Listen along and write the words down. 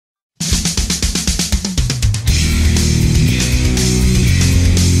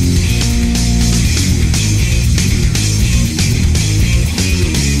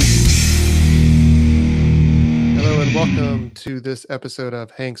to this episode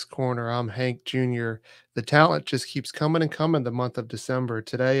of Hank's Corner. I'm Hank Jr. The talent just keeps coming and coming the month of December.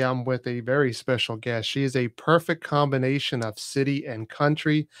 Today, I'm with a very special guest. She is a perfect combination of city and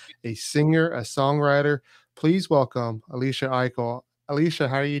country, a singer, a songwriter. Please welcome Alecia Aichelle. Alicia,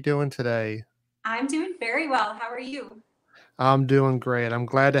 how are you doing today? I'm doing very well. How are you? I'm doing great. I'm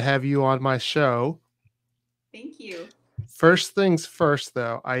glad to have you on my show. Thank you. First things first,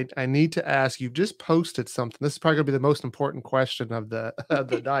 though, I need to ask. You've just posted something. This is probably gonna be the most important question of the of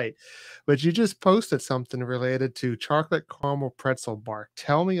the night, but you just posted something related to chocolate caramel pretzel bar.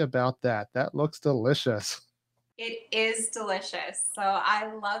 Tell me about that. That looks delicious. It is delicious. So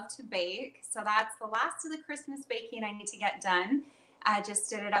I love to bake. So that's the last of the Christmas baking I need to get done. I just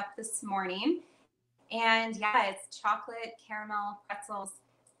did it up this morning. And yeah, it's chocolate, caramel, pretzels,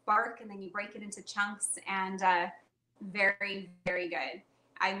 bark, and then you break it into chunks and very, very good.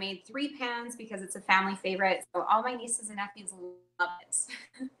 I made 3 pans because it's a family favorite. So all my nieces and nephews love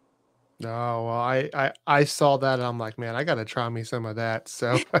it. Oh, well, I saw that and I'm like, man, I gotta try me some of that.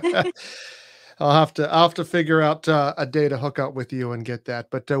 So I'll have to figure out a day to hook up with you and get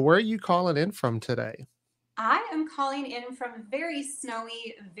that. But where are you calling in from today? I am calling in from very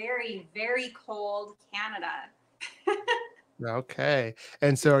snowy, very, very cold Canada. Okay.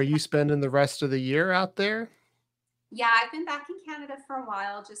 And so are you spending the rest of the year out there? Yeah, I've been back in Canada for a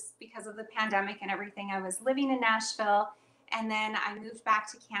while just because of the pandemic and everything. I was living in Nashville and then I moved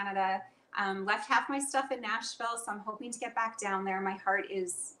back to Canada. Left half my stuff in Nashville, so I'm hoping to get back down there. My heart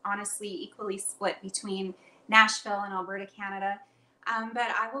is honestly equally split between Nashville and Alberta, Canada. But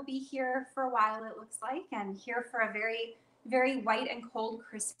I will be here for a while, it looks like, and here for a very, very white and cold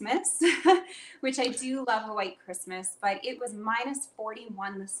Christmas, which I do love a white Christmas, but it was minus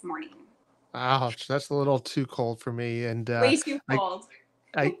 41 this morning. Ouch, that's a little too cold for me, and, Way too I cold.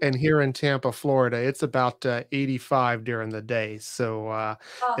 I and here in Tampa, Florida, it's about, 85 during the day, so,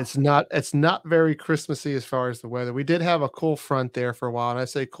 Oh, it's not very Christmassy as far as the weather. We did have a cool front there for a while, and I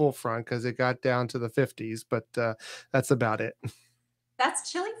say cool front because it got down to the 50s, but, that's about it.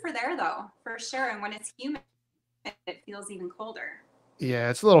 that's chilly for there, though, for sure. And when it's humid, it feels even colder. Yeah,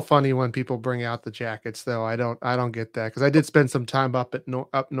 it's a little funny when people bring out the jackets, though. I don't get that because I did spend some time up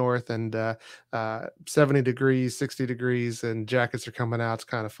north and 70 degrees, 60 degrees, and jackets are coming out. It's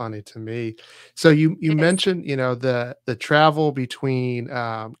kind of funny to me. So you It is. mentioned the travel between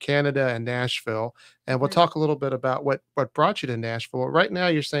Canada and Nashville, and we'll Mhm. talk a little bit about what brought you to Nashville. Right now,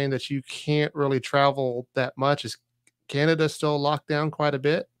 you're saying that you can't really travel that much. Is Canada still locked down quite a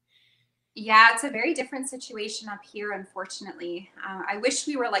bit? Yeah, it's a very different situation up here, unfortunately. I wish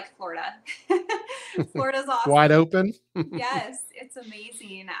we were like Florida. Florida's Wide awesome. open? Yes, it's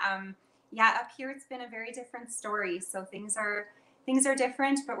amazing. Yeah, up here it's been a very different story. So things are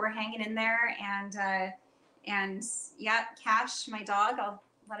different, but we're hanging in there. And yeah, Cash, my dog, I'll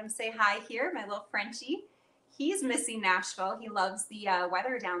let him say hi here. My little Frenchie, he's missing Nashville. He loves the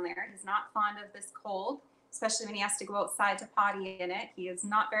weather down there. He's not fond of this cold, especially when he has to go outside to potty in it. He is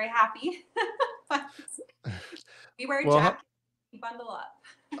not very happy. But we wear Well, jackets, we bundle up.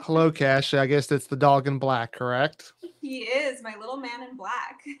 hello, Cash. I guess that's the dog in black, correct? He is my little man in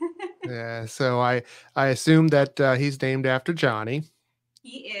black. Yeah, so I assume that, he's named after Johnny.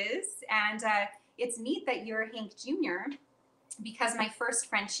 He is, and it's neat that you're Hank Jr. because my first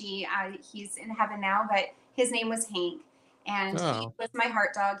Frenchie, he's in heaven now, but his name was Hank, and he Oh, was my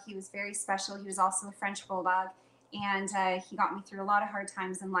heart dog. He was very special. He was also a French bulldog, and he got me through a lot of hard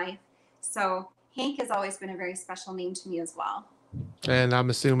times in life. So Hank has always been a very special name to me as well. and I'm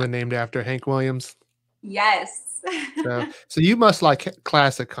assuming named after Hank Williams. Yes. So you must like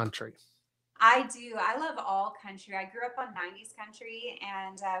classic country. I do. I love all country. I grew up on 90s country,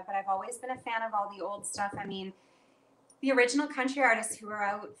 and but I've always been a fan of all the old stuff. I mean, the original country artists who were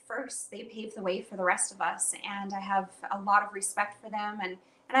out first, they paved the way for the rest of us, and I have a lot of respect for them, and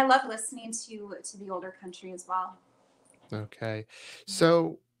I love listening to the older country as well. Okay.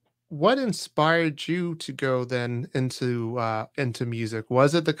 So what inspired you to go then into music?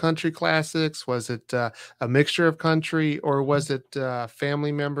 Was it the country classics? Was it a mixture of country or was it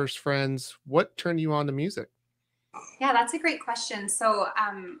family members, friends? What turned you on to music? Yeah, that's a great question. So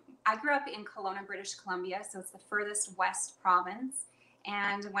I grew up in Kelowna, British Columbia, so it's the furthest west province.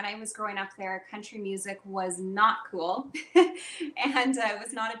 And when I was growing up there, country music was not cool, and it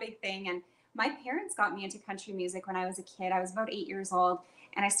was not a big thing. And my parents got me into country music when I was a kid. I was about 8 years old,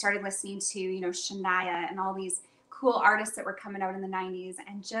 and I started listening to Shania and all these cool artists that were coming out in the '90s,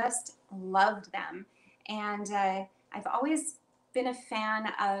 and just loved them. And I've always been a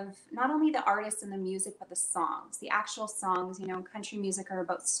fan of not only the artists and the music, but the songs. The actual songs, country music are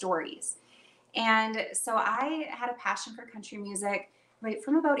about stories. And so I had a passion for country music right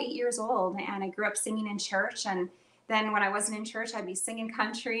from about 8 years old. And I grew up singing in church. And then when I wasn't in church, I'd be singing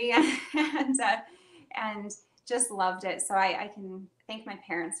country and just loved it. So I can thank my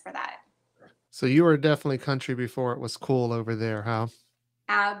parents for that. So you were definitely country before it was cool over there, huh?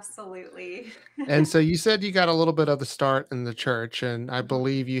 Absolutely. And so you said you got a little bit of the start in the church, and I Mhm.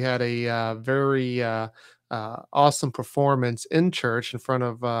 believe you had a very awesome performance in church in front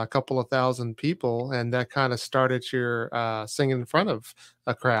of a couple of thousand people, and that kind of started your singing in front of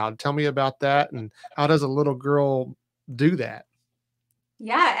a crowd. Tell me about that, and how does a little girl do that?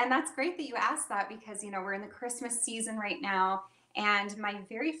 Yeah, and that's great that you asked that because, we're in the Christmas season right now. And my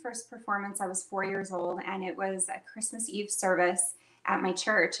very first performance, I was 4 years old, and it was a Christmas Eve service at my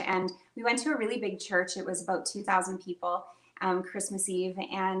church. And we went to a really big church. It was about 2,000 people, Christmas Eve.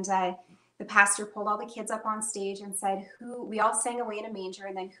 And the pastor pulled all the kids up on stage and said, "Who?" We all sang "Away in a Manger,"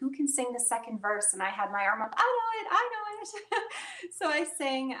 and then who can sing the second verse? And I had my arm up. I know it. So I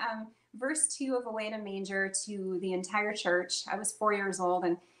sang verse 2 of "Away in a Manger" to the entire church. I was 4 years old.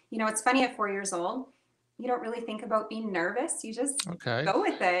 And, it's funny at 4 years old, you don't really think about being nervous. You just Okay. go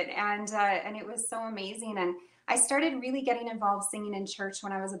with it. And it was so amazing. And I started really getting involved singing in church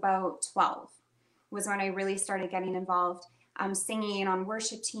when I was about 12, was when I really started getting involved singing on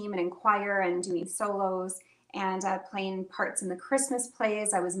worship team and in choir and doing solos and playing parts in the Christmas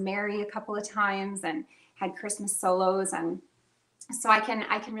plays. I was married a couple of times and had Christmas solos. And so I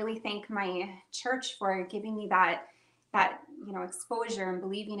can really thank my church for giving me that exposure and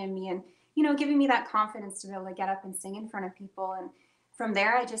believing in me and giving me that confidence to be able to get up and sing in front of people. And from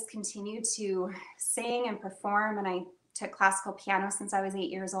there I just continued to sing and perform. And I took classical piano since I was 8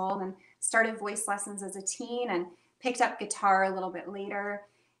 years old and started voice lessons as a teen and picked up guitar a little bit later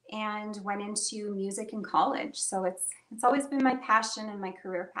and went into music in college. So it's always been my passion and my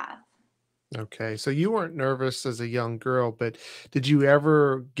career path. Okay. So you weren't nervous as a young girl, but did you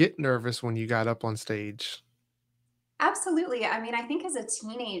ever get nervous when you got up on stage? Absolutely. I mean, I think as a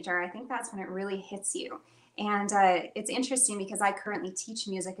teenager, I think that's when it really hits you. And it's interesting because I currently teach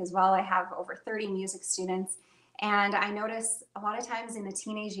music as well. I have over 30 music students. And I notice a lot of times in the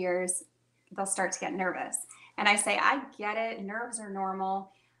teenage years, they'll start to get nervous. And I say, I get it. Nerves are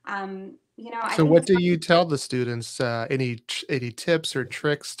normal. I So think what it's do you tell the students, any tips or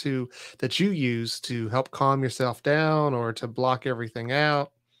tricks that you use to help calm yourself down or to block everything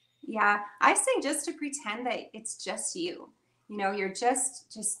out? Yeah, I say just to pretend that it's just you. You're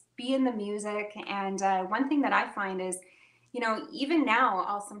just be in the music. And one thing that I find is, even now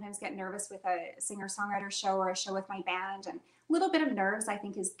I'll sometimes get nervous with a singer-songwriter show or a show with my band, and a little bit of nerves I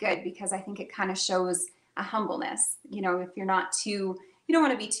think is good because I think it kind of shows a humbleness. If you're not too, you don't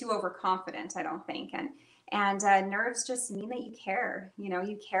want to be too overconfident, I don't think. And nerves just mean that you care.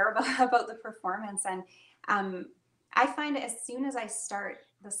 You care about about the performance. And um, I find as soon as I start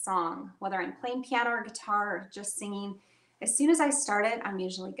the song, whether I'm playing piano or guitar or just singing, as soon as I start it, I'm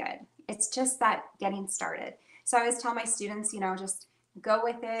usually good. It's just that getting started. So I always tell my students, just go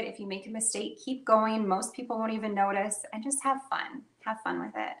with it. If you make a mistake, keep going. Most people won't even notice and just have fun. Have fun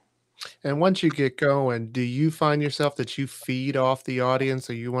with it. And once you get going, do you find yourself that you feed off the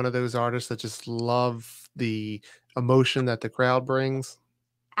audience? Are you one of those artists that just love the emotion that the crowd brings?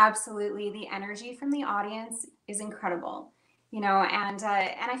 Absolutely. The energy from the audience is incredible. And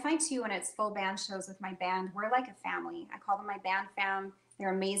I find too when it's full band shows with my band, we're like a family. I call them my band fam.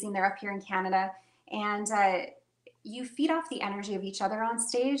 They're amazing. They're up here in Canada. And you feed off the energy of each other on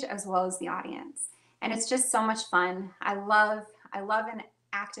stage as well as the audience. And it's just so much fun. I love an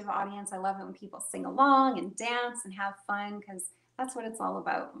active audience. I love it when people sing along and dance and have fun because that's what it's all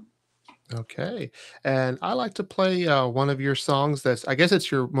about. Okay. And I like to play one of your songs that's, I guess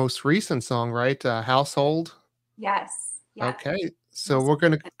it's your most recent song, right? Household. Yes. Yes. Okay. So Most we're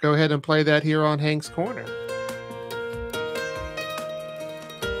going to go ahead and play that here on Hank's Corner.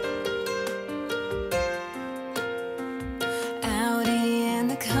 Out in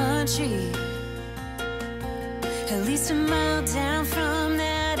the country, at least a mile down from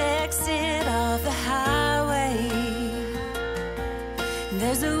that exit off the highway,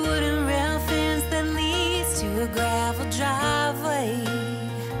 there's a wooden rail fence that leads to a gravel driveway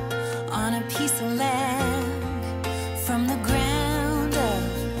on a piece of land from the ground up.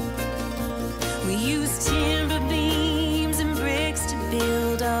 We use timber beams and bricks to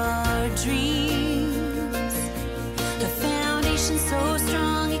build our dreams, a foundation so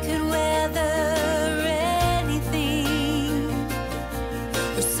strong it could weather anything,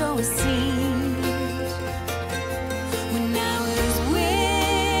 or so it seemed. When I was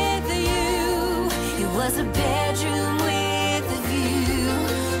with you, it was a bedroom with a view,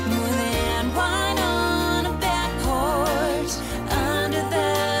 more than one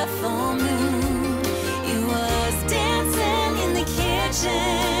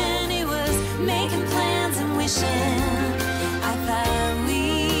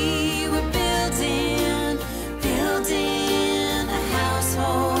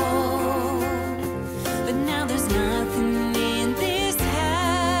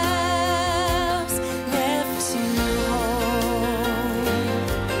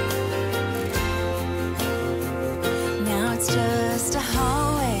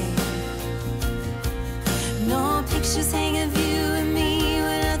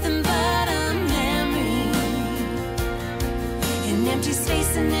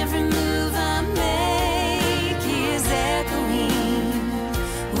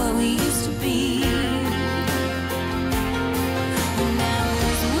we used to be. When I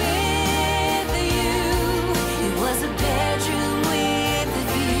was with you, it was a bedroom with a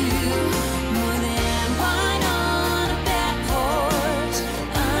view, more than wine on a back porch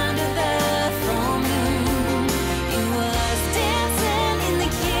under the full moon. It was dancing in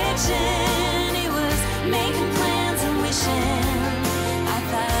the kitchen, it was making plans and wishing. I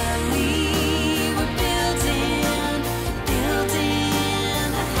thought we were building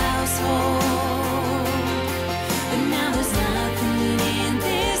a household, but now there's nothing in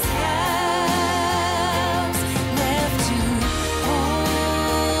this house left to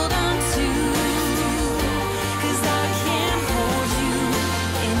hold on to, 'cause I can't hold you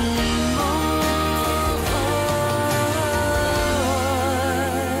anymore.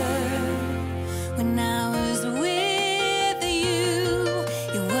 When I was with you,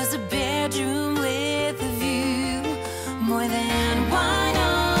 it was a bedroom with a view, more than wine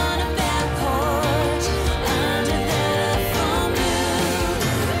on a back porch under the full moon.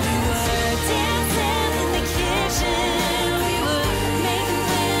 We were dancing in the kitchen, we were making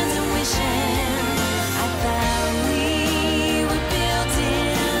plans and wishing. I thought we were building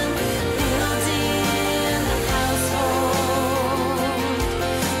a household,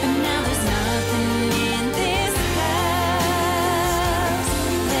 but now there's nothing in this house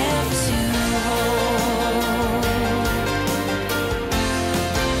left to hold.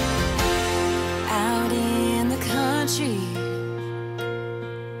 Out in the country,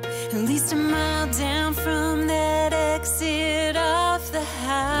 at least a mile down from that exit off the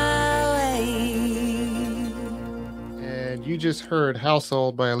highway. And you just heard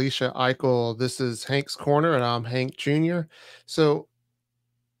Household by Alecia Aichelle. This is Hank's Corner, and I'm Hank Jr. So,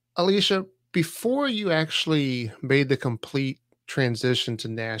 Alicia, before you actually made the complete transition to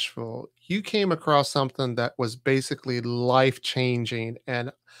Nashville, you came across something that was basically life changing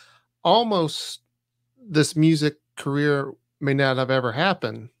and almost this music career may not have ever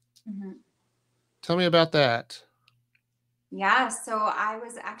happened. Mhm. Tell me about that. Yeah, so I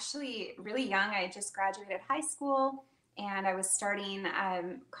was actually really young. I had just graduated high school and I was starting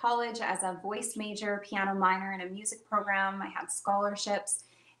college as a voice major, piano minor, in a music program. I had scholarships,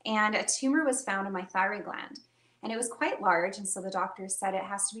 and a tumor was found in my thyroid gland. And it was quite large, and so the doctors said it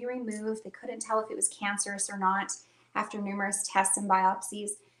has to be removed. They couldn't tell if it was cancerous or not after numerous tests and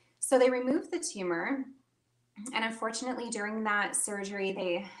biopsies. So they removed the tumor. And unfortunately, during that surgery,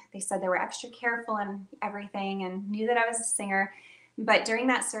 they said they were extra careful and everything and knew that I was a singer. But during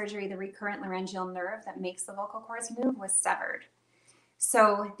that surgery, the recurrent laryngeal nerve that makes the vocal cords move was severed.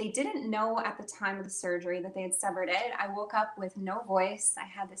 So they didn't know at the time of the surgery that they had severed it. I woke up with no voice. I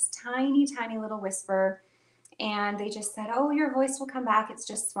had this tiny, tiny little whisper. And they just said, "Oh, your voice will come back. It's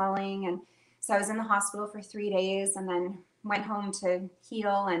just swelling." And so I was in the hospital for 3 days and then went home to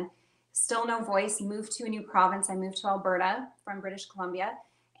heal, and still no voice. Moved to a new province. I moved to Alberta from British Columbia,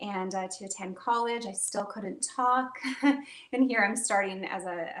 and to attend college. I still couldn't talk. And here I'm starting as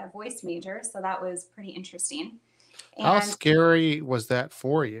a voice major. So that was pretty interesting. How And scary was that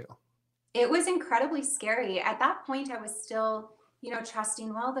for you? it was incredibly scary. At that point, I was still,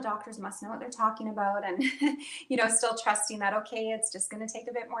 trusting, well, the doctors must know what they're talking about. And, still trusting that, okay, it's just going to take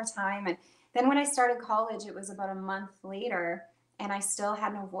a bit more time. And then when I started college, it was about a month later, and I still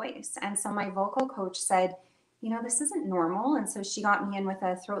had no voice. And so my vocal coach said, this isn't normal. And so she got me in with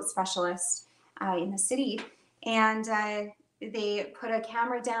a throat specialist in the city. And they put a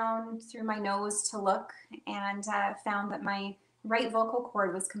camera down through my nose to look, and found that my right vocal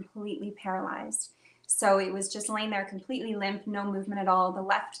cord was completely paralyzed. So it was just laying there completely limp, no movement at all. The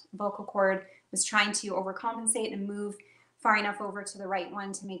left vocal cord was trying to overcompensate and move far enough over to the right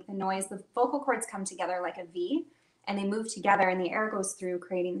one to make the noise. The vocal cords come together like a V, and they move together, and the air goes through,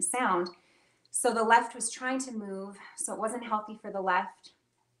 creating the sound. So the left was trying to move, so it wasn't healthy for the left.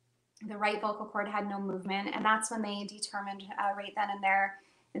 The right vocal cord had no movement, and that's when they determined right then and there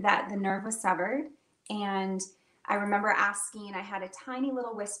that the nerve was severed. And I remember asking, I had a tiny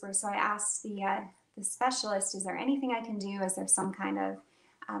little whisper, so I asked the specialist, "Is there anything I can do? Is there some kind of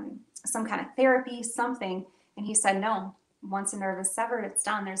therapy, something?" And he said, "No. Once a nerve is severed, it's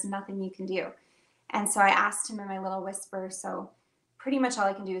done. There's nothing you can do." And so I asked him in my little whisper, "So pretty much all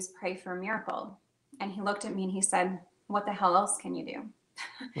I can do is pray for a miracle." And he looked at me and he said, "What the hell else can you do?"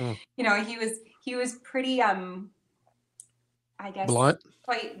 Mm. He was pretty I guess Blunt?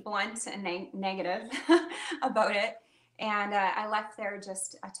 quite blunt and negative about it. And I left there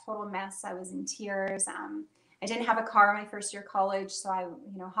just a total mess. I was in tears. I didn't have a car my first year of college, so I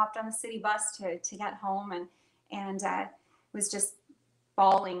hopped on the city bus to get home, and was just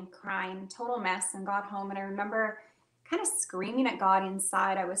bawling, crying, total mess, and got home. And I remember kind of screaming at God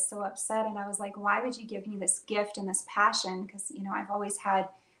inside. I was so upset, and I was like, why would you give me this gift and this passion? Because, I've always had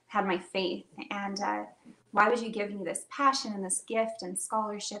my faith, and why would you give me this passion and this gift and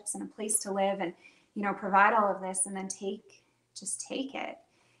scholarships and a place to live and, provide all of this, and then just take it.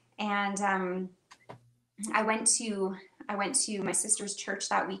 And I went to my sister's church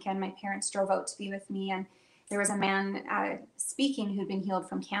that weekend. My parents drove out to be with me, and there was a man speaking who'd been healed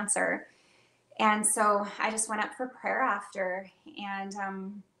from cancer. And so I just went up for prayer after, and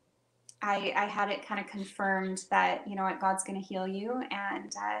I had it kind of confirmed that, what, God's going to heal you,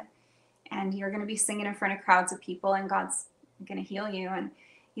 and you're going to be singing in front of crowds of people, and God's going to heal you. And,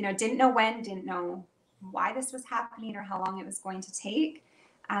 didn't know when, didn't know why this was happening or how long it was going to take.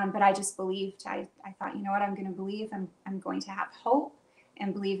 But I just believed. I thought, what, I'm going to believe. I'm going to have hope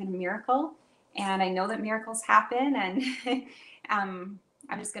and believe in a miracle. And I know that miracles happen. And I'm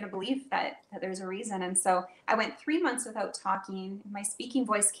just going to believe that there's a reason. And so I went 3 months without talking. My speaking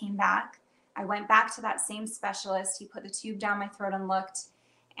voice came back. I went back to that same specialist. He put the tube down my throat and looked.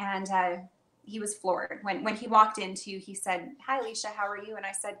 And he was floored. When he walked in too, he said, "Hi, Alecia, how are you?" And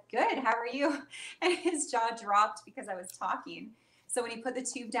I said, "Good, how are you?" And his jaw dropped because I was talking. So when he put the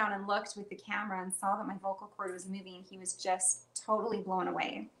tube down and looked with the camera and saw that my vocal cord was moving, he was just totally blown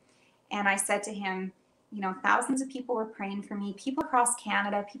away. And I said to him, thousands of people were praying for me, people across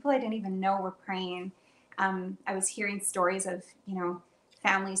Canada, people I didn't even know were praying. I was hearing stories of,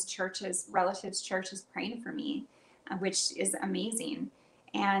 families, churches, relatives, churches praying for me, which is amazing.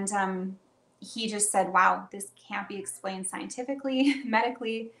 And he just said, "Wow, this can't be explained scientifically,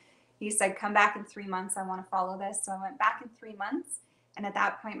 medically." He said, "Come back in 3 months. I want to follow this." So I went back in 3 months. And at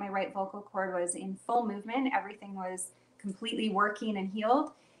that point, my right vocal cord was in full movement. Everything was completely working and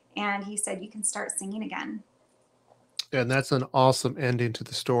healed. And he said, "You can start singing again." And that's an awesome ending to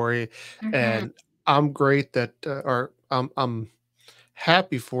the story. Mm-hmm. And I'm great that, or I'm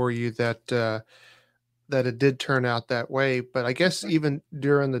happy for you that that it did turn out that way. But I guess even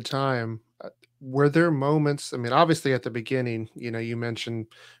during the time, were there moments? I mean, obviously at the beginning, you mentioned,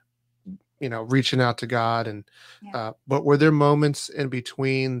 reaching out to God, and Yeah. but were there moments in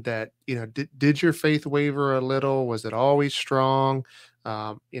between that, did your faith waver a little? Was it always strong?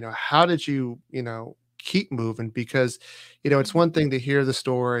 How did you, keep moving? Because, it's one thing to hear the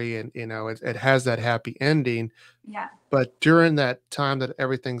story, and, it has that happy ending, Yeah. but during that time that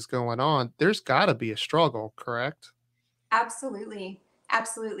everything's going on, there's got to be a struggle, correct? Absolutely.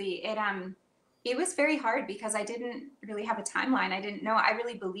 Absolutely. It was very hard because I didn't really have a timeline. I didn't know. I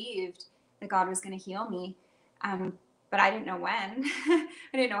really believed that God was going to heal me. Um, but I didn't know when. I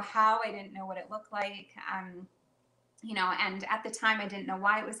didn't know how. I didn't know what it looked like. And at the time I didn't know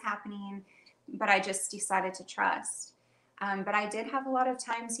why it was happening, but I just decided to trust. But I did have a lot of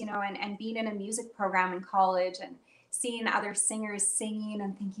times, and being in a music program in college and seeing other singers singing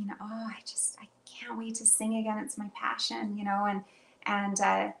and thinking, "Oh, I can't wait to sing again. It's my passion," and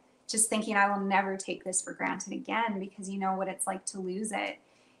just thinking I will never take this for granted again, because you know what it's like to lose it.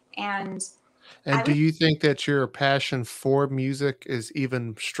 And And I do would you think that your passion for music is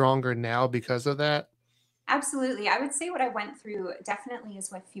even stronger now because of that? Absolutely. I would say what I went through definitely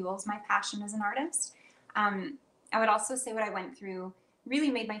is what fuels my passion as an artist. Um, I would also say what I went through really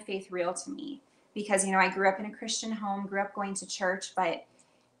made my faith real to me, because, I grew up in a Christian home, grew up going to church, but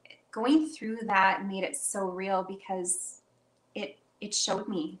going through that made it so real, because it showed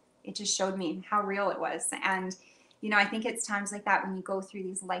me, it just showed me how real it was. And, I think it's times like that when you go through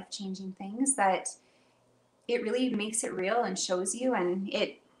these life-changing things that it really makes it real and shows you. And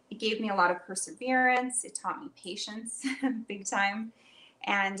it gave me a lot of perseverance. It taught me patience big time,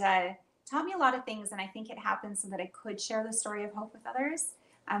 and taught me a lot of things. And I think it happened so that I could share the story of hope with others.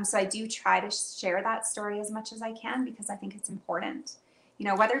 So I do try to share that story as much as I can, because I think it's important.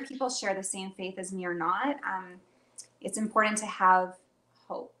 Whether people share the same faith as me or not, it's important to have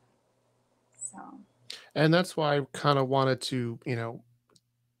hope. So, And that's why I kind of wanted to,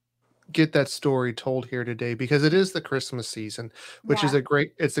 get that story told here today, because it is the Christmas season, which is yeah.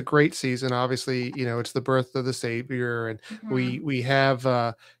 it's a great season. Obviously, it's the birth of the Savior, and Hmm. we have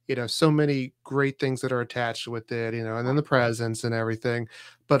so many great things that are attached with it, and then the presents and everything.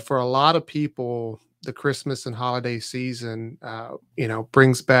 But for a lot of people, the Christmas and holiday season,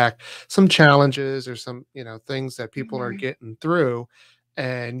 brings back some challenges, or some, things that people are Hmm. getting through.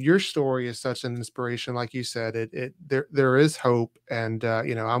 And your story is such an inspiration. Like you said, there is hope. And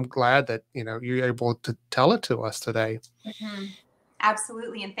I'm glad that you're able to tell it to us today. Hmm.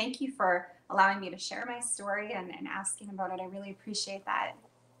 Absolutely. And thank you for allowing me to share my story, and asking about it. I really appreciate that.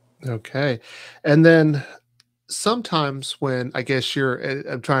 Okay. And then, sometimes when I guess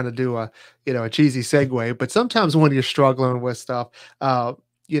I'm trying to do a, a cheesy segue, but sometimes when you're struggling with stuff, uh,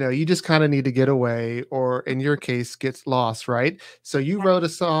 you just kind of need to get away, or in your case, get lost, right? So you Yeah, wrote a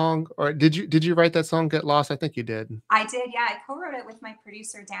song, or did you write that song, Get Lost? I think you did. I did. Yeah, I co-wrote it with my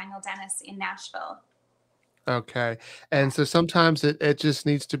producer Daniel Dennis in Nashville. Okay. Yeah. And so sometimes it just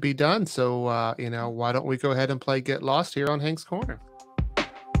needs to be done. So why don't we go ahead and play Get Lost here on Hank's Corner?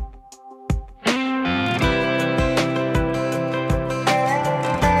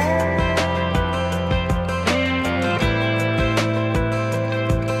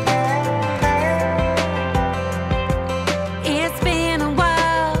 It's been a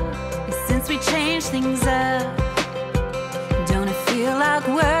while since we changed things up. Don't it feel like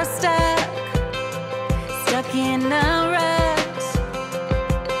we're stuck in a rut?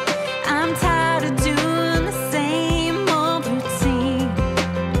 I'm tired of doing the same old routine.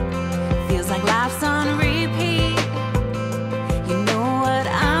 Feels like life's on repeat. You know what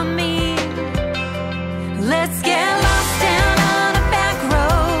I mean? Let's get lost down on a back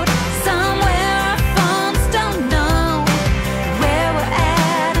road, somewhere our phones don't know where we're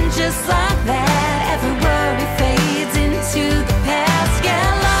at, and just like that, every worry fades into the past. Get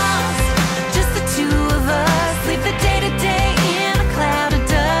lost, just the two of us. Leave the day-to-day in a cloud of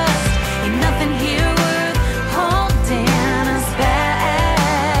dust. Ain't nothing here worth holding us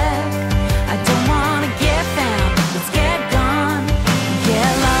back. I don't wanna get found, let's get gone,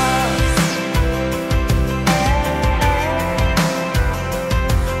 get lost.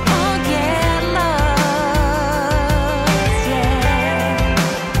 Oh, get lost,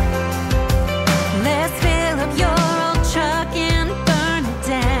 yeah. Let's fill up your old truck and burn it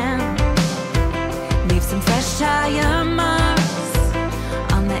down. Leave some fresh tire marks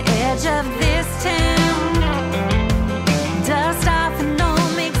on the edge of this town. Dust off an old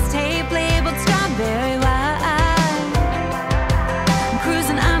mixtape labeled Strawberry Wine. I'm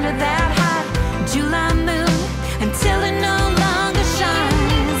cruising under that hot July moon until it no longer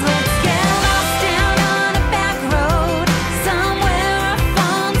shines. Let's get lost down on a back road, somewhere our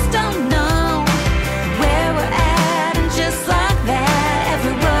phones don't know where we're at, and just like that,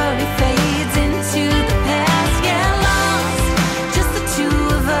 every worry fades into the past. Get lost, just the two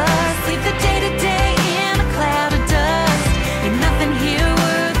of us. Leave the day-to-day in a cloud of dust. Ain't nothing here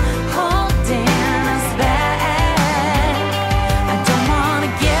worth holding us back. I don't wanna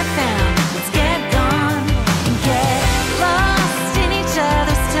get found, let's get gone and get lost in each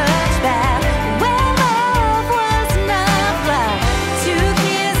other's touch back where love was enough, like two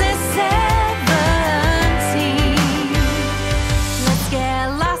kids at 17. Let's get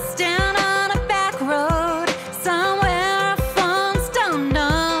lost down on a back road, somewhere our phones don't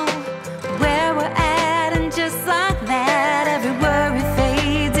know where we're at, and just like that, every worry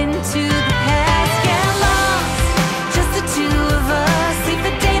fades into the past. Get lost, just the two of us. Leave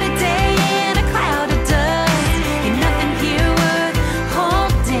the day-to-day in a cloud of dust. Ain't nothing here worth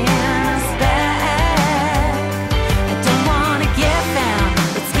holding us back. I don't wanna get found,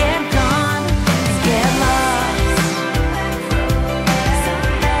 let's get gone, let's get lost.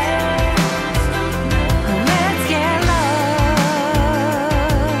 Let's get lost.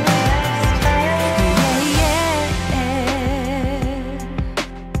 Yeah.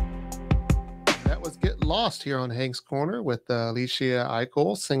 That was Get Lost here on Hank's Corner with Alecia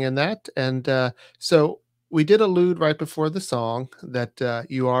Aichelle singing that. And so we did allude right before the song that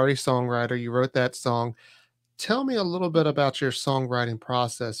you are a songwriter. You wrote that song. Tell me a little bit about your songwriting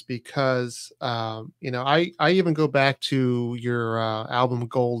process, because I even go back to your album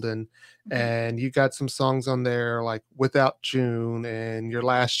Golden, Mhm. and you got some songs on there like Without June and Your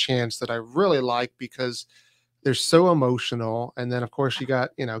Last Chance that I really like because they're so emotional. And then of course you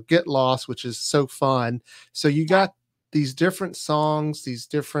got, Get Lost, which is so fun. So you Yeah. got these different songs, these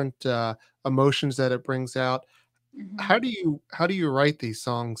different emotions that it brings out. Mhm. How do you write these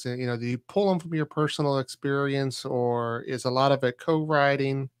songs? Do you pull them from your personal experience, or is a lot of it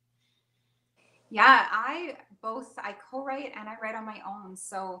co-writing? Yeah, I co-write and I write on my own.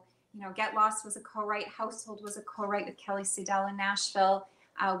 So, Get Lost was a co-write, Household was a co-write with Kelly Seidel in Nashville.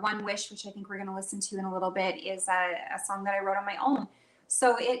 One Wish, which I think we're going to listen to in a little bit, is a song that I wrote on my own.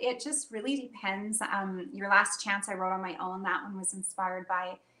 So it just really depends. Your Last Chance I wrote on my own. That one was inspired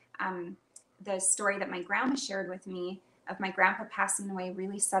by um, the story that my grandma shared with me of my grandpa passing away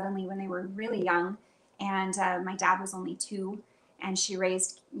really suddenly when they were really young, and my dad was only two, and she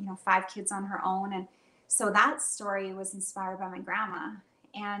raised five kids on her own, and so that story was inspired by my grandma.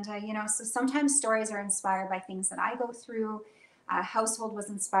 And so sometimes stories are inspired by things that I go through. Household was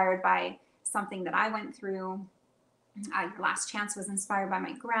inspired by something that I went through. Your Last Chance was inspired by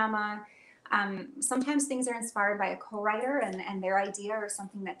my grandma. Sometimes things are inspired by a co-writer and their idea or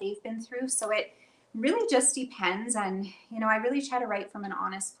something that they've been through. So it really just depends. And, I really try to write from an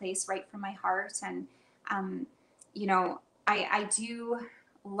honest place, write from my heart. And, um, I do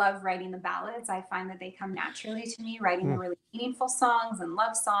love writing the ballads. I find that they come naturally to me, writing the Mm. really meaningful songs and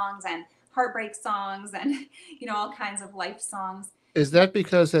love songs and heartbreak songs and, all kinds of life songs. Is that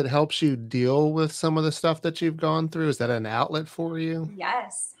because it helps you deal with some of the stuff that you've gone through? Is that an outlet for you?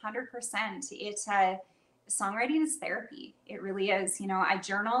 Yes, 100%. Songwriting is therapy. It really is. I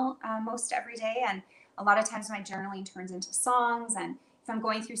journal most every day, and a lot of times my journaling turns into songs. And if I'm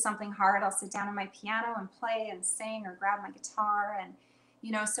going through something hard, I'll sit down on my piano and play and sing or grab my guitar. And,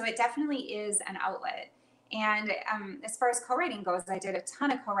 so it definitely is an outlet. And as far as co-writing goes, I did a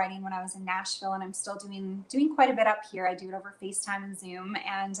ton of co-writing when I was in Nashville, and I'm still doing quite a bit up here. I do it over FaceTime and Zoom.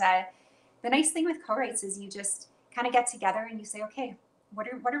 And the nice thing with co-writes is you just kind of get together and you say, okay, what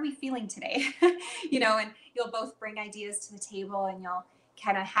are we feeling today? And you'll both bring ideas to the table, and you'll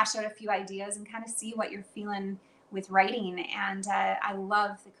kind of hash out a few ideas and kind of see what you're feeling with writing. And I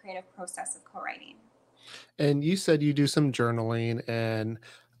love the creative process of co-writing. And you said you do some journaling, and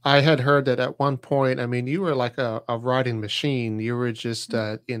I had heard that at one point, I mean, you were like a writing machine. You were just,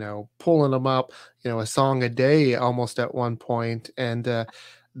 pulling them up, a song a day almost at one point, and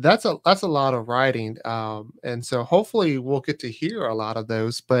that's a lot of writing. And so hopefully we'll get to hear a lot of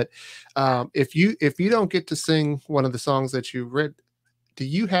those. But if you don't get to sing one of the songs that you writ, do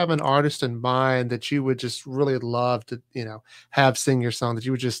you have an artist in mind that you would just really love to, have sing your song, that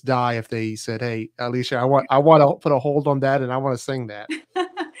you would just die if they said, "Hey, Alicia, I want to put a hold on that and I want to sing that."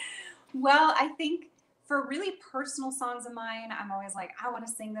 Well, I think for really personal songs of mine, I'm always like, I want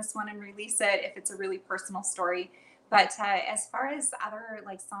to sing this one and release it if it's a really personal story. But as far as other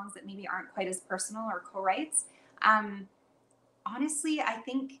like songs that maybe aren't quite as personal or co-writes, um, honestly, I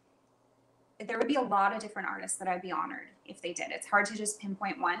think there would be a lot of different artists that I'd be honored if they did. It's hard to just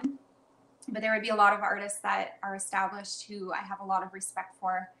pinpoint one, but there would be a lot of artists that are established who I have a lot of respect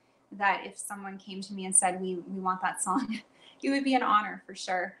for. That if someone came to me and said, we want that song, it would be an honor for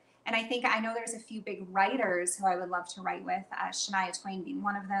sure. And I know there's a few big writers who I would love to write with, Shania Twain being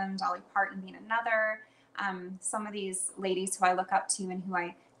one of them, Dolly Parton being another. Some of these ladies who I look up to and who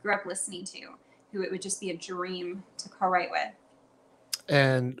I grew up listening to, who it would just be a dream to co-write with.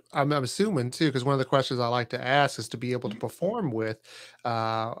 And I'm assuming too, because one of the questions I like to ask is to be able to perform with.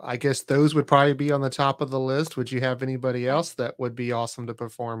 I guess those would probably be on the top of the list. Would you have anybody Yeah. else that would be awesome to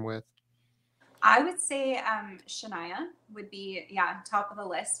perform with? I would say Shania would be, yeah, top of the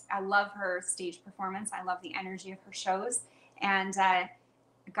list. I love her stage performance. I love the energy of her shows. And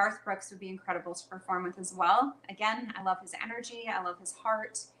Garth Brooks would be incredible to perform with as well. Again, I love his energy. I love his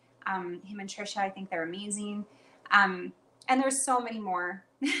heart. Him and Trisha, I think they're amazing. And there's so many more.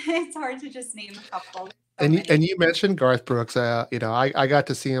 It's hard to just name a couple. So And you many. and you mentioned Garth Brooks. I got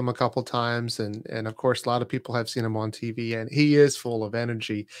to see him a couple times, and of course, a lot of people have seen him on TV, and he is full of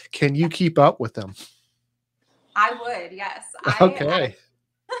energy. Can you keep up with him? I would, yes. Okay.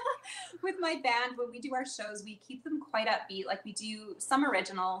 With my band, when we do our shows, we keep them quite upbeat. Like we do some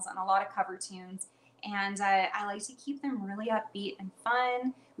originals and a lot of cover tunes. And I like to keep them really upbeat and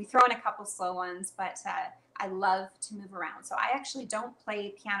fun. We throw in a couple slow ones, but I love to move around. So I actually don't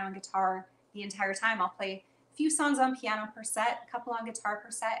play piano and guitar the entire time. I'll play a few songs on piano per set, a couple on guitar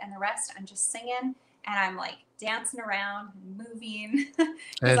per set, and the rest I'm just singing and I'm like dancing around, moving.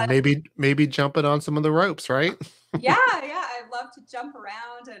 Because And maybe jumping on some of the ropes, right? yeah, yeah, I love to jump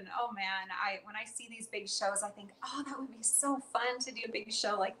around, and oh man, I when I see these big shows, I think, oh, that would be so fun to do a big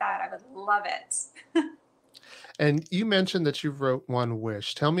show like that. I would love it. And you mentioned that you wrote One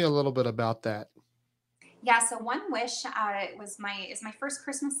Wish. Tell me a little bit about that. Yeah, so One Wish is my first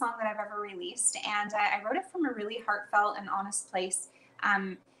Christmas song that I've ever released, and I wrote it from a really heartfelt and honest place.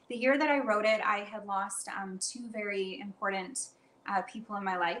 The year that I wrote it, I had lost two very important people in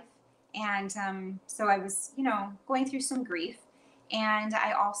my life, and so I was, going through some grief, and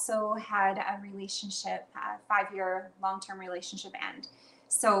I also had a relationship, 5-year long-term relationship end.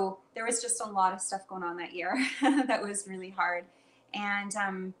 So there was just a lot of stuff going on that year that was really hard, and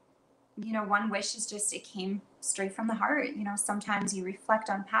One Wish is just, it came straight from the heart. Sometimes you reflect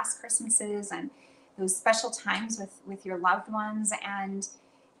on past Christmases and those special times with your loved ones, and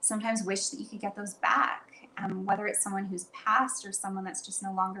sometimes wish that you could get those back. Whether it's someone who's passed or someone that's just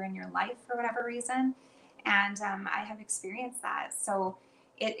no longer in your life for whatever reason. And I have experienced that. So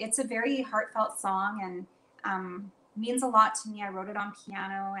it's a very heartfelt song, and means a lot to me. I wrote it on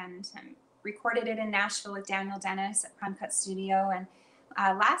piano and recorded it in Nashville with Daniel Dennis at Prime Cut Studio. And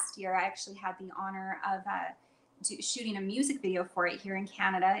last year, I actually had the honor of shooting a music video for it here in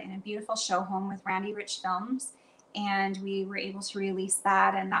Canada in a beautiful show home with Randy Rich Films. And we were able to release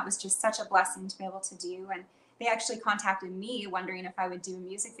that. And that was just such a blessing to be able to do. And they actually contacted me wondering if I would do a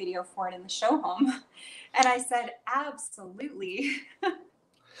music video for it in the show home. And I said, absolutely.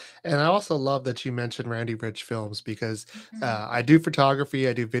 And I also love that you mentioned Randy Rich Films because Mhm. I do photography,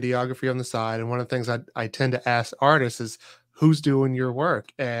 I do videography on the side, and one of the things I tend to ask artists is who's doing your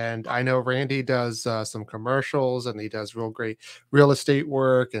work. And I know Randy does some commercials, and he does real great real estate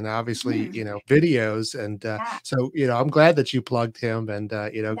work, and obviously Mhm. videos. And Yeah, so I'm glad that you plugged him, and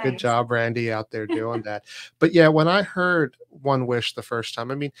good nice. job, Randy, out there doing that. But yeah, when I heard One Wish the first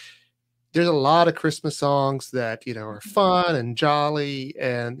time, I mean there's a lot of Christmas songs that, are Mhm. fun and jolly,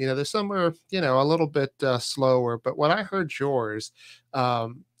 and, there's some are, a little bit, slower, but when I heard yours,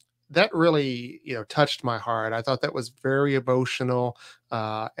 um, that really, touched my heart. I thought that was very emotional,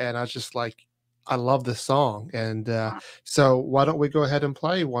 and I was just like, I love this song, and, so why don't we go ahead and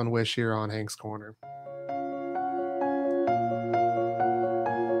play One Wish here on Hank's Corner?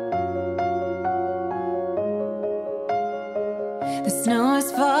 The snow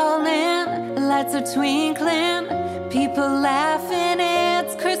is falling, lights are twinkling, people laughing,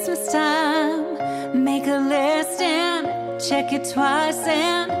 it's Christmas time. Make a list and check it twice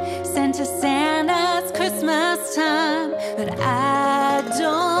and send to Santa, it's Christmas time. But I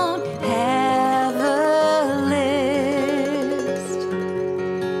don't have a list.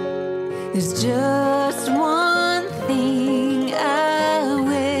 There's just one thing I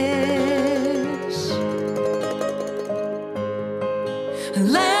wish.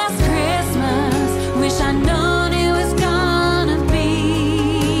 Last Christmas, wish I'd known it was gonna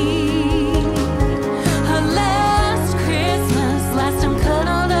be her last Christmas, last time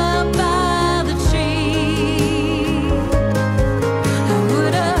cuddled up by the tree. I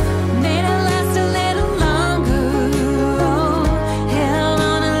would have made it last a little longer, oh, held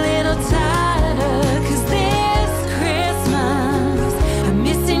on a little tighter, 'cause this Christmas I'm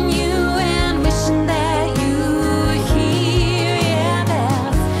missing you and wishing that you were here. Yeah,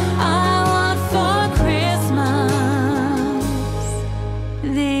 that's all I want for Christmas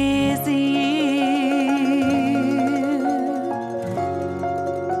this year.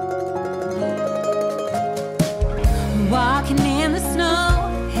 Walking in the snow,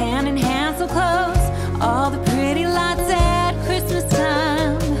 hand in hand so close, all the pretty lights at Christmas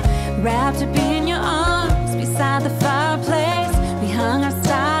time, wrapped up in your arms beside the fireplace, we hung our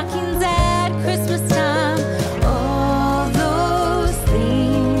stockings at Christmas time. All those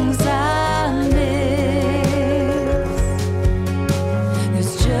things I miss.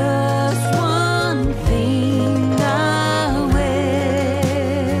 There's just one thing I wish.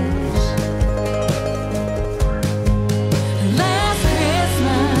 Last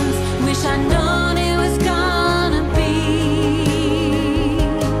Christmas, wish I'd known it was gonna be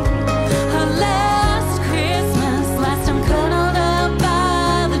her last Christmas, last time cuddled up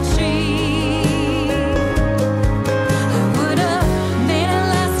by the tree. I would have made it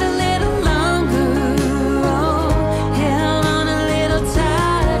last a little longer, oh, held on a little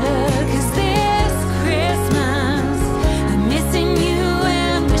tighter, 'cause this Christmas I'm missing you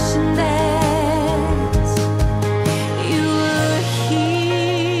and wishing that you were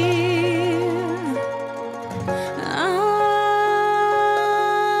here.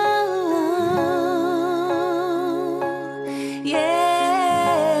 Oh,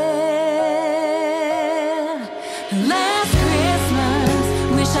 yeah. Last Christmas,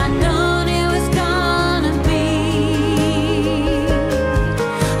 wish I'd known it was gonna be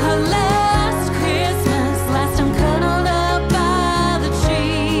her last Christmas, last time cuddled up by the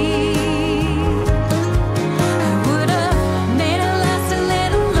tree. I would have made it last a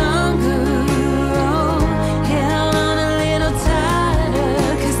little longer, oh, held on a little tighter,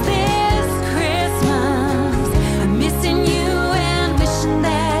 'cause this Christmas I'm missing you and wishing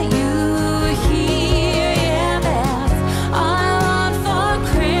that you were here. Yeah, that's all I want for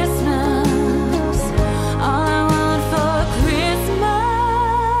Christmas, all I want for Christmas.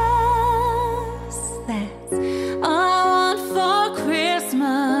 That's all I want for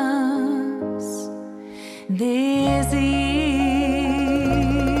Christmas this year.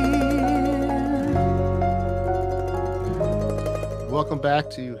 Welcome back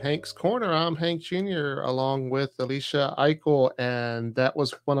to Hank's Corner. I'm Hank Jr. along with Alecia Aichelle, and that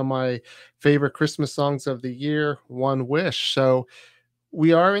was one of my favorite Christmas songs of the year, One Wish. So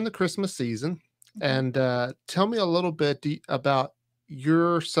we are in the Christmas season, Mhm. and tell me a little bit about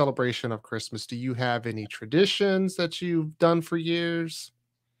your celebration of Christmas. Do you have any traditions that you've done for years?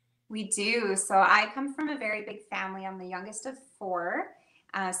 We do. So I come from a very big family. I'm the youngest of four.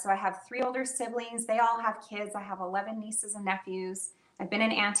 So I have three older siblings. They all have kids. I have 11 nieces and nephews. I've been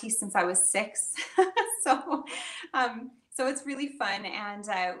an auntie since I was 6. so, so it's really fun. And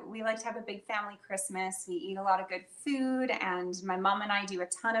we like to have a big family Christmas. We eat a lot of good food, and my mom and I do a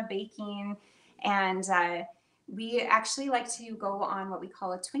ton of baking. And we actually like to go on what we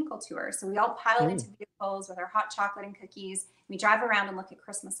call a twinkle tour. So we all pile Mm. into vehicles with our hot chocolate and cookies. We drive around and look at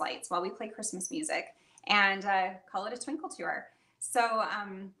Christmas lights while we play Christmas music, and call it a twinkle tour. So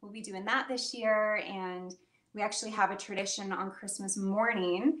we'll be doing that this year. And we actually have a tradition on Christmas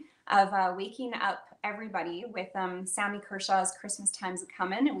morning of waking up everybody with Sammy Kershaw's Christmas Time's a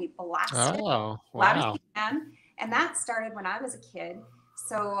Comin', and we blast it Oh, loud as wow. we can. And that started when I was a kid.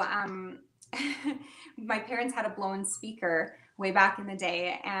 So my parents had a blown speaker way back in the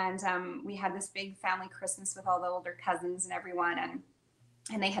day, and we had this big family Christmas with all the older cousins and everyone,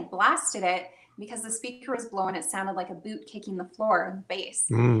 and they had blasted it because the speaker was blowing. It sounded like a boot kicking the floor, the bass.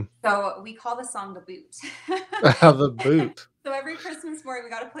 Mm. So we call the song the boot. The boot. So every Christmas morning, we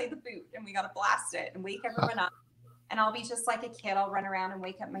got to play the boot, and we got to blast it and wake everyone up. And I'll be just like a kid. I'll run around and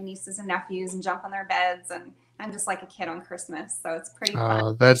wake up my nieces and nephews and jump on their beds. And I'm just like a kid on Christmas. So it's pretty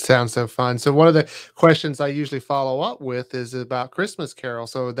fun. That sounds so fun. So one of the questions I usually follow up with is about Christmas Carol.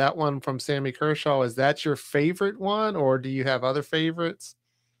 So that one from Sammy Kershaw, is that your favorite one, or do you have other favorites?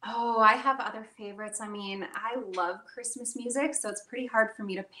 Oh, I have other favorites. I mean, I love Christmas music, so it's pretty hard for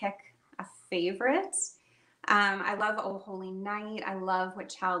me to pick a favorite. I love Oh Holy Night. I love What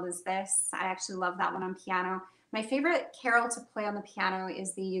Child Is This? I actually love that one on piano. My favorite carol to play on the piano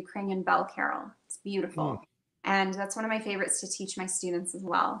is the Ukrainian Bell Carol. It's Mm. beautiful. And that's one of my favorites to teach my students as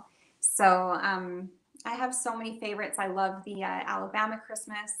well. So I have so many favorites. I love the Alabama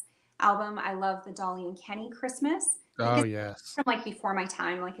Christmas album. I love the Dolly and Kenny Christmas. I think Oh, it's yes. from like before my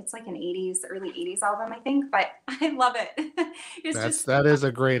time. Like it's like an 80s, early 80s album, I think, but I love it. It's just, That is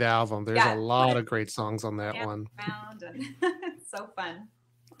a great album. There's a yeah, lot of great songs on that dance one. around and it's so fun.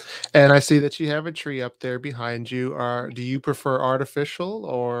 And I see that you have a tree up there behind you. Do you prefer artificial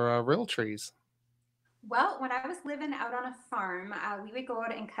or real trees? Well, when I was living out on a farm, we would go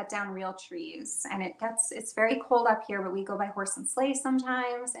out and cut down real trees, and it's very cold up here, but we go by horse and sleigh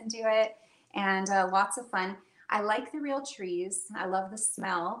sometimes and do it, and lots of fun. I like the real trees. I love the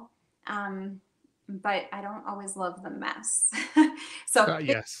smell, but I don't always love the mess. So this is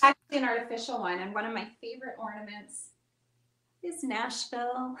Yes. actually an artificial one, and one of my favorite ornaments is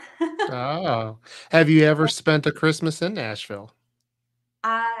Nashville. Oh, have you ever spent a Christmas in Nashville?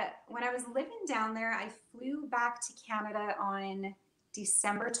 When I was living down there, I flew back to Canada on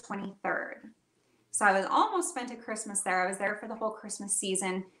December 23rd. So I was almost spent a Christmas there. I was there for the whole Christmas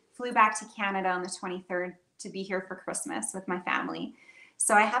season, flew back to Canada on the 23rd to be here for Christmas with my family.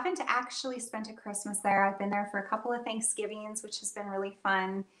 So I haven't actually spent a Christmas there. I've been there for a couple of Thanksgivings, which has been really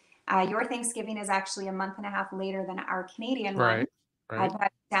fun. Your Thanksgiving is actually a month and a half later than our Canadian one. Right. Right.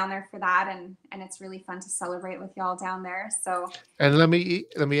 But down there for that, and it's really fun to celebrate with y'all down there. So And let me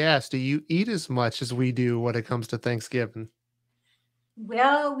ask, do you eat as much as we do when it comes to Thanksgiving?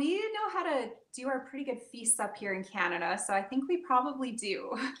 well, we know how to do our pretty good feasts up here in Canada, so I think we probably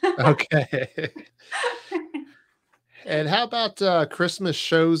do. Okay. And how about Christmas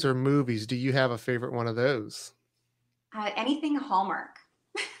shows or movies? Do you have a favorite one of those? Anything Hallmark.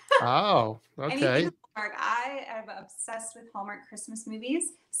 Oh, Anything okay. Hallmark. I am obsessed with Hallmark Christmas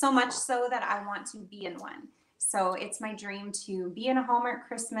movies, so much so that I want to be in one. So it's my dream to be in a Hallmark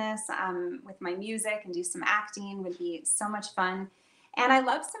Christmas with my music and do some acting. Would be so much fun. And I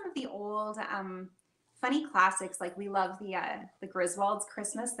love some of the old funny classics. Like we love the Griswolds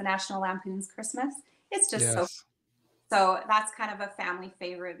Christmas, the National Lampoon's Christmas. It's just so, Yes. so that's kind of a family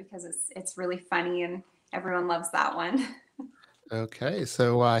favorite because it's really funny and everyone loves that one. Okay,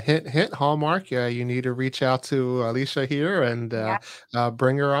 so hint Hallmark. You need to reach out to Alicia here and Yeah.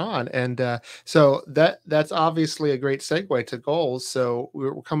 bring her on. And so that's obviously a great segue to goals. So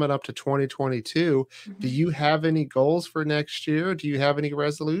we're coming up to 2022. Do Mhm. you have any goals for next year? Do you have any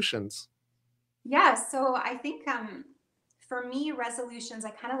resolutions? Yeah, so I think for me, resolutions, I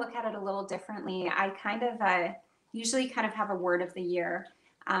kind of look at it a little differently. I kind of usually kind of have a word of the year.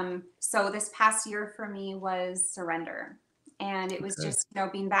 So this past year for me was surrender. And it was Okay. just,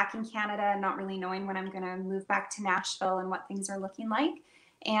 being back in Canada and not really knowing when I'm going to move back to Nashville and what things are looking like.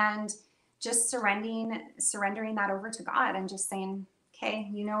 And just surrendering that over to God and just saying, okay,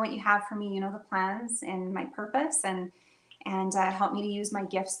 you know what you have for me, you know the plans and my purpose, and help me to use my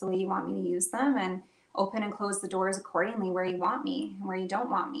gifts the way you want me to use them, and open and close the doors accordingly where you want me and where you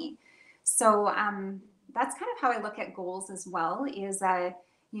don't want me. So that's kind of how I look at goals as well. Is I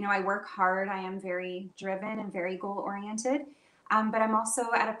work hard. I am very driven and very goal oriented. But I'm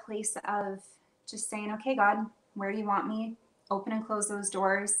also at a place of just saying, okay, God, where do you want me? Open and close those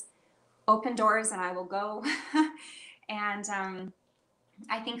doors. Open doors, and I will go. And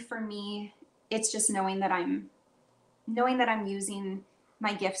I think for me, it's just knowing that I'm using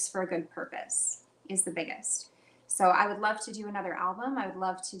my gifts for a good purpose is the biggest. So I would love to do another album. I would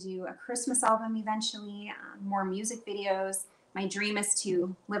love to do a Christmas album eventually, more music videos. My dream is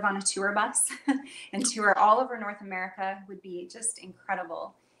to live on a tour bus and tour all over North America. Would be just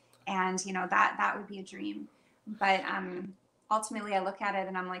incredible. And that would be a dream. But ultimately I look at it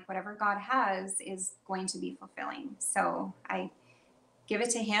and I'm like, whatever God has is going to be fulfilling. So I give it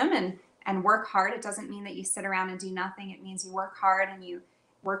to him and work hard. It doesn't mean that you sit around and do nothing. It means you work hard and you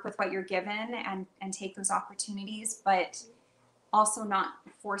work with what you're given and take those opportunities, but also not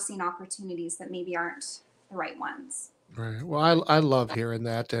forcing opportunities that maybe aren't the right ones. Right. Well, I love hearing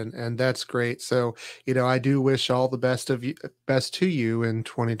that, and that's great. So, I do wish all the best to you in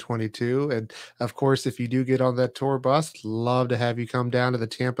 2022. And of course, if you do get on that tour bus, love to have you come down to the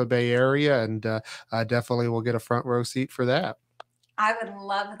Tampa Bay area, and I definitely will get a front row seat for that. I would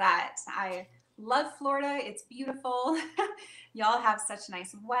love that. I love Florida. It's beautiful. Y'all have such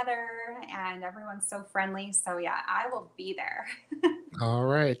nice weather and everyone's so friendly. So yeah, I will be there. All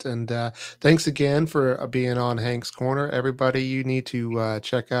right, and thanks again for being on Hank's Corner. Everybody, you need to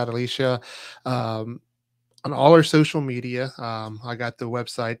check out Alicia. On all our social media. I got the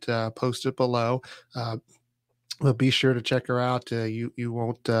website posted below. Uh, but be sure to check her out. You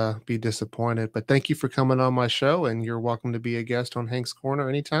won't be disappointed. But thank you for coming on my show, and you're welcome to be a guest on Hank's Corner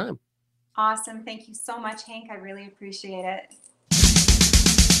anytime. Awesome. Thank you so much, Hank. I really appreciate it.